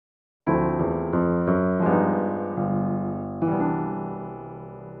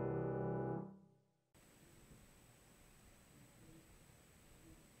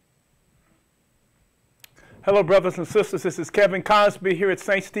Hello, brothers and sisters. This is Kevin Cosby here at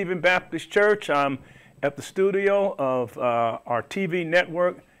St. Stephen Baptist Church. I'm at the studio of our TV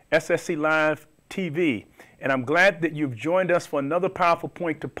network, SSC Live TV. And I'm glad that you've joined us for another powerful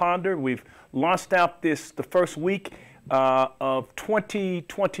point to ponder. We've launched out the first week of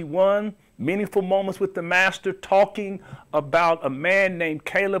 2021, Meaningful Moments with the Master, talking about a man named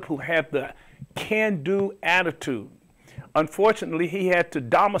Caleb who had the can-do attitude. Unfortunately, he had to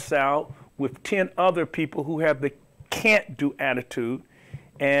domicile with 10 other people who have the can't-do attitude.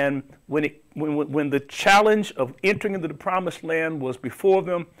 And when the challenge of entering into the promised land was before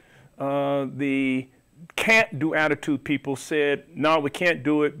them, the can't-do attitude people said, no, we can't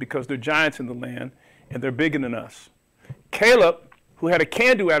do it because there are giants in the land and they're bigger than us. Caleb, who had a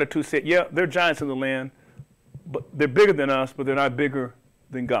can-do attitude, said, yeah, there are giants in the land, but they're bigger than us, but they're not bigger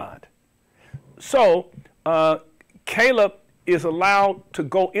than God. So Caleb is allowed to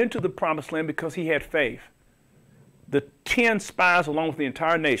go into the promised land because he had faith. The 10 spies, along with the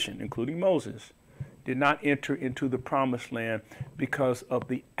entire nation, including Moses, did not enter into the promised land because of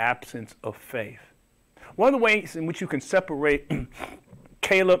the absence of faith. One of the ways in which you can separate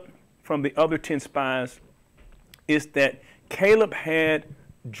Caleb from the other 10 spies is that Caleb had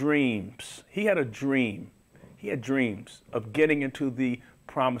dreams. He had a dream. He had dreams of getting into the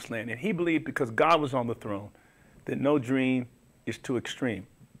promised land. And he believed because God was on the throne that no dream is too extreme.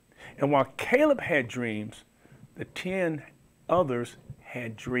 And while Caleb had dreams, the 10 others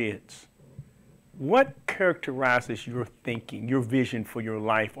had dreads. What characterizes your thinking, your vision for your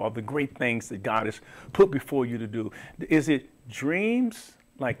life, or the great things that God has put before you to do? Is it dreams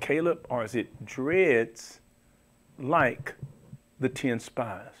like Caleb, or is it dreads like the 10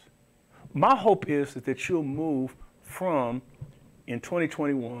 spies? My hope is that you'll move from, in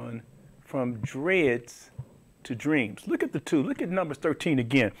 2021, from dreads to dreams. Look at the two. Look at Numbers 13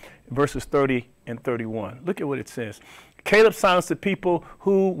 again, verses 30 and 31. Look at what it says. Caleb silenced the people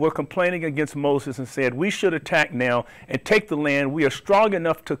who were complaining against Moses and said, we should attack now and take the land. We are strong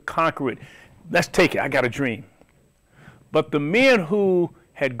enough to conquer it. Let's take it. I got a dream. But the men who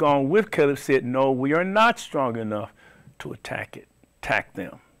had gone with Caleb said, no, we are not strong enough to attack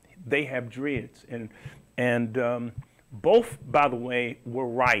them. They have dreads. And both, by the way, were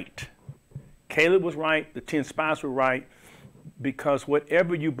right. Caleb was right, the 10 spies were right, because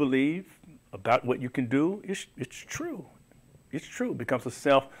whatever you believe about what you can do, it's true. It's true. It becomes a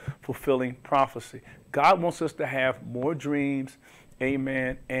self-fulfilling prophecy. God wants us to have more dreams,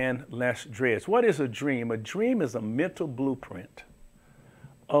 amen, and less dreads. What is a dream? A dream is a mental blueprint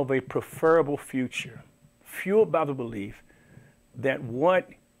of a preferable future, fueled by the belief that what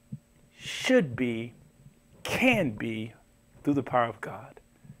should be can be through the power of God.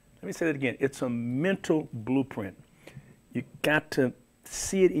 Let me say that again. It's a mental blueprint. You got to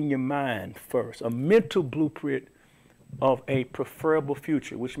see it in your mind first. A mental blueprint of a preferable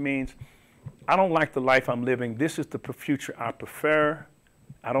future, which means I don't like the life I'm living. This is the future I prefer.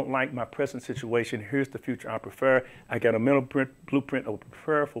 I don't like my present situation. Here's the future I prefer. I got a mental blueprint of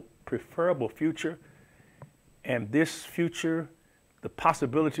a preferable future. And this future, the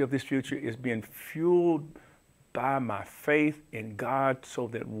possibility of this future is being fueled by my faith in God, so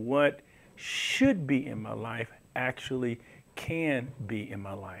that what should be in my life actually can be in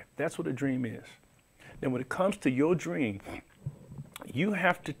my life. That's what a dream is. Then when it comes to your dream, you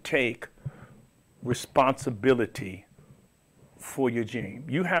have to take responsibility for your dream.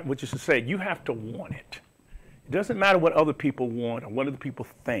 You have, which is to say, you have to want it. It doesn't matter what other people want or what other people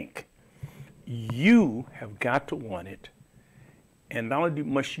think. You have got to want it. And not only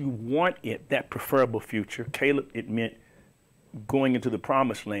must you want it, that preferable future. Caleb, it meant going into the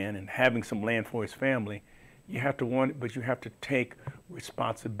promised land and having some land for his family. You have to want it, but you have to take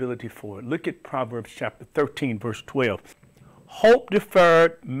responsibility for it. Look at Proverbs chapter 13, verse 12. Hope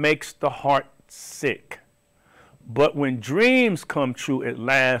deferred makes the heart sick, but when dreams come true at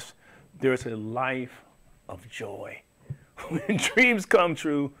last, there's a life of joy. When dreams come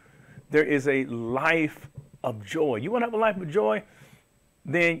true, there is a life of joy. You want to have a life of joy?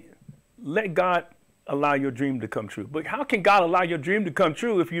 Then let God allow your dream to come true. But how can God allow your dream to come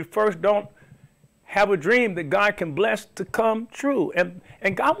true if you first don't have a dream that God can bless to come true? And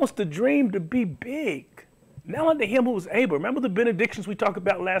God wants the dream to be big. Now unto him who was able. Remember the benedictions we talked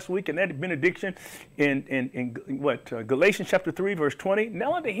about last week, and that benediction in Galatians chapter 3, verse 20.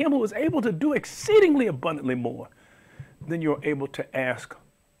 Now unto him who was able to do exceedingly abundantly more than you're able to ask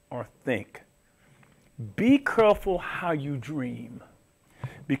or think. Be careful how you dream,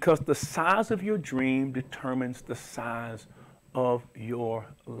 because the size of your dream determines the size of your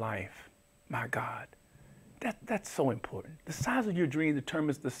life. My God, That's so important. The size of your dream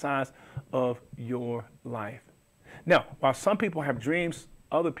determines the size of your life. Now, while some people have dreams,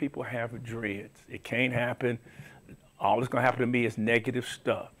 other people have dreads. It can't happen. All that's going to happen to me is negative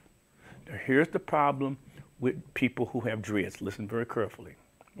stuff. Now, here's the problem with people who have dreads. Listen very carefully.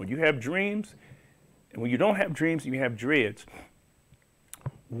 When you have dreams, and when you don't have dreams and you have dreads,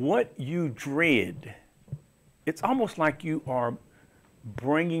 what you dread, it's almost like you are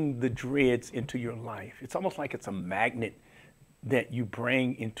bringing the dreads into your life. It's almost like it's a magnet that you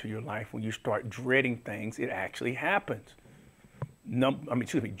bring into your life. When you start dreading things, it actually happens.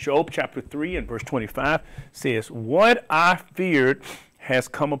 Job chapter 3 and verse 25 says, "What I feared has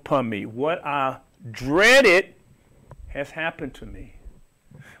come upon me. What I dreaded has happened to me."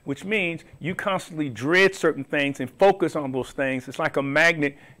 Which means you constantly dread certain things and focus on those things. It's like a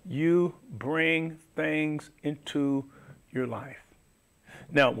magnet. You bring things into your life.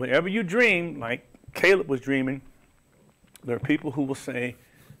 Now, whenever you dream, like Caleb was dreaming, there are people who will say,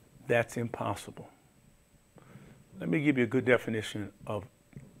 that's impossible. Let me give you a good definition of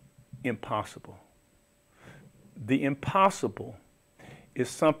impossible. The impossible is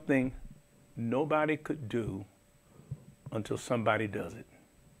something nobody could do until somebody does it.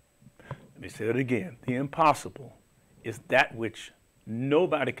 Let me say it again. The impossible is that which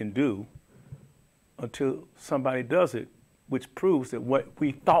nobody can do until somebody does it, which proves that what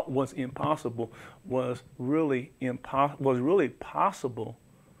we thought was impossible was really possible,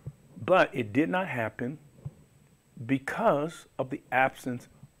 but it did not happen because of the absence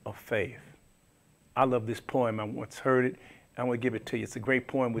of faith. I love this poem. I once heard it. I want to give it to you. It's a great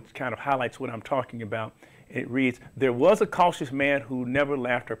poem which kind of highlights what I'm talking about. It reads, "There was a cautious man who never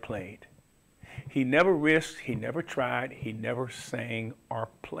laughed or played. He never risked, he never tried, he never sang or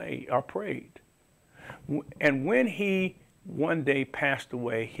prayed. And when he one day passed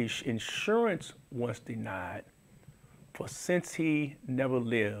away, his insurance was denied, for since he never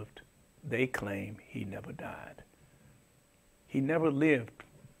lived, they claim he never died." He never lived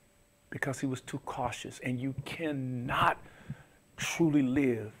because he was too cautious, and you cannot truly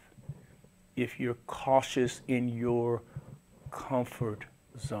live if you're cautious in your comfort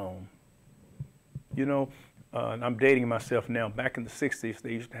zone. You know, and I'm dating myself now. Back in the 60s,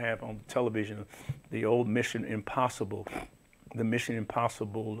 they used to have on television the old Mission Impossible, the Mission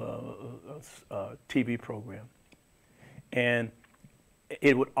Impossible TV program. And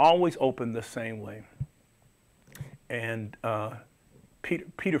it would always open the same way. And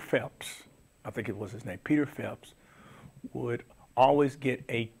Peter Phelps, I think it was his name, Peter Phelps, would always get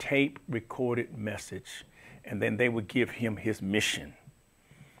a tape recorded message, and then they would give him his mission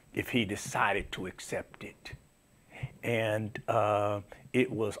if he decided to accept it. And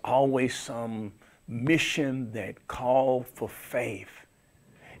it was always some mission that called for faith.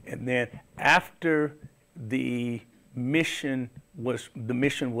 And then after the mission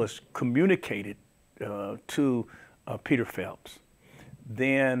was communicated to Peter Phelps,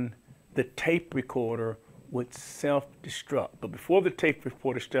 then the tape recorder would self-destruct. But before the tape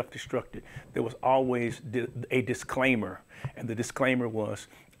recorder self-destructed, there was always a disclaimer. And the disclaimer was,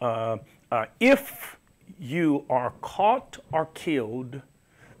 if you are caught or killed,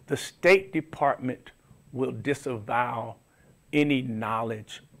 the State Department will disavow any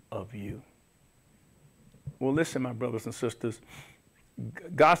knowledge of you. Well, listen, my brothers and sisters,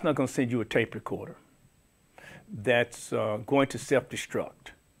 God's not going to send you a tape recorder that's going to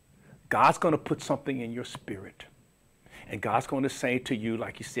self-destruct. God's going to put something in your spirit. And God's going to say to you,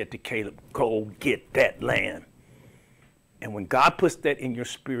 like he said to Caleb, go get that land. And when God puts that in your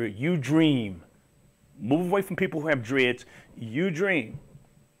spirit, you dream. Move away from people who have dreads. You dream.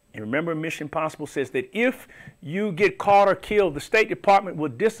 And remember, Mission Impossible says that if you get caught or killed, the State Department will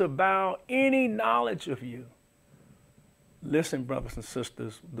disavow any knowledge of you. Listen, brothers and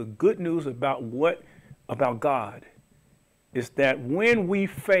sisters, the good news about God is that when we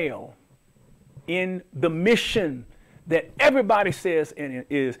fail in the mission that everybody says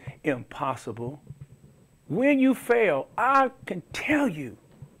is impossible, when you fail, I can tell you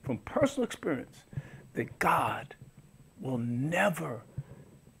from personal experience that God will never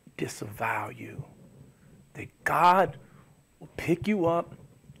disavow you. That God will pick you up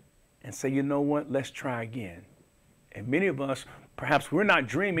and say, you know what, let's try again. And many of us, perhaps we're not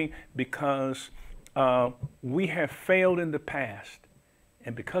dreaming because we have failed in the past.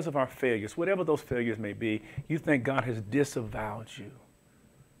 And because of our failures, whatever those failures may be, you think God has disavowed you.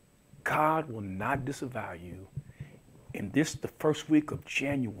 God will not disavow you. In the first week of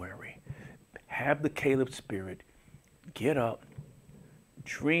January, have the Caleb spirit. Get up,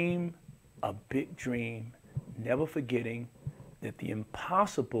 dream a big dream, never forgetting that the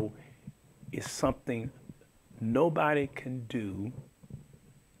impossible is something nobody can do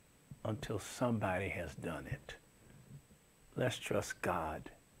until somebody has done it. Let's trust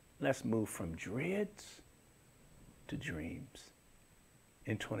God. Let's move from dreads to dreams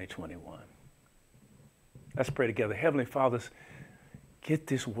in 2021. Let's pray together. Heavenly Father, get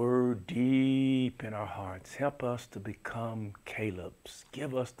this word deep in our hearts. Help us to become Caleb's.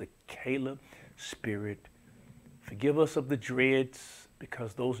 Give us the Caleb spirit. Forgive us of the dreads,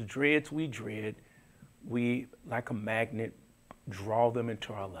 because those dreads we dread, we, like a magnet, draw them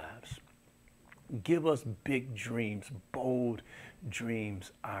into our lives. Give us big dreams, bold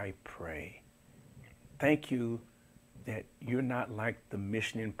dreams, I pray. Thank you that you're not like the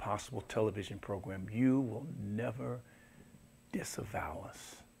Mission Impossible television program. You will never disavow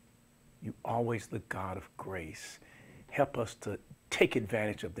us. You're always the God of grace. Help us to take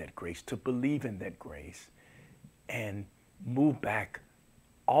advantage of that grace, to believe in that grace, and move back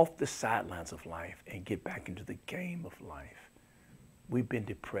off the sidelines of life and get back into the game of life. We've been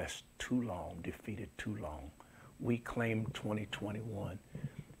depressed too long, defeated too long. We claim 2021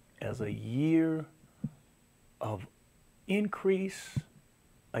 as a year of increase,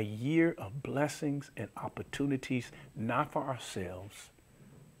 a year of blessings and opportunities, not for ourselves,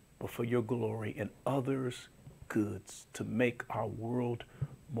 but for your glory and others' goods, to make our world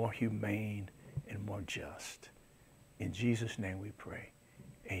more humane and more just. In Jesus' name we pray.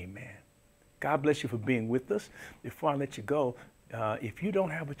 Amen. God bless you for being with us. Before I let you go, if you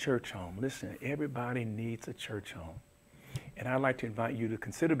don't have a church home, listen, everybody needs a church home. And I'd like to invite you to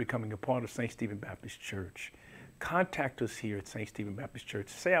consider becoming a part of St. Stephen Baptist Church. Contact us here at St. Stephen Baptist Church.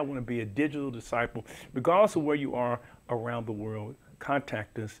 Say, I want to be a digital disciple. Regardless of where you are around the world,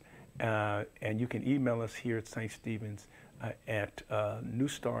 contact us. And you can email us here at St. Stephen's at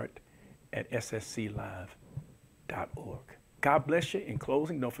newstart@ssclive.org. God bless you. In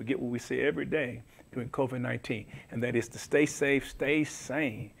closing, don't forget what we say every day during COVID-19, and that is to stay safe, stay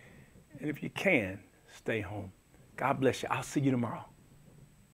sane, and if you can, stay home. God bless you. I'll see you tomorrow.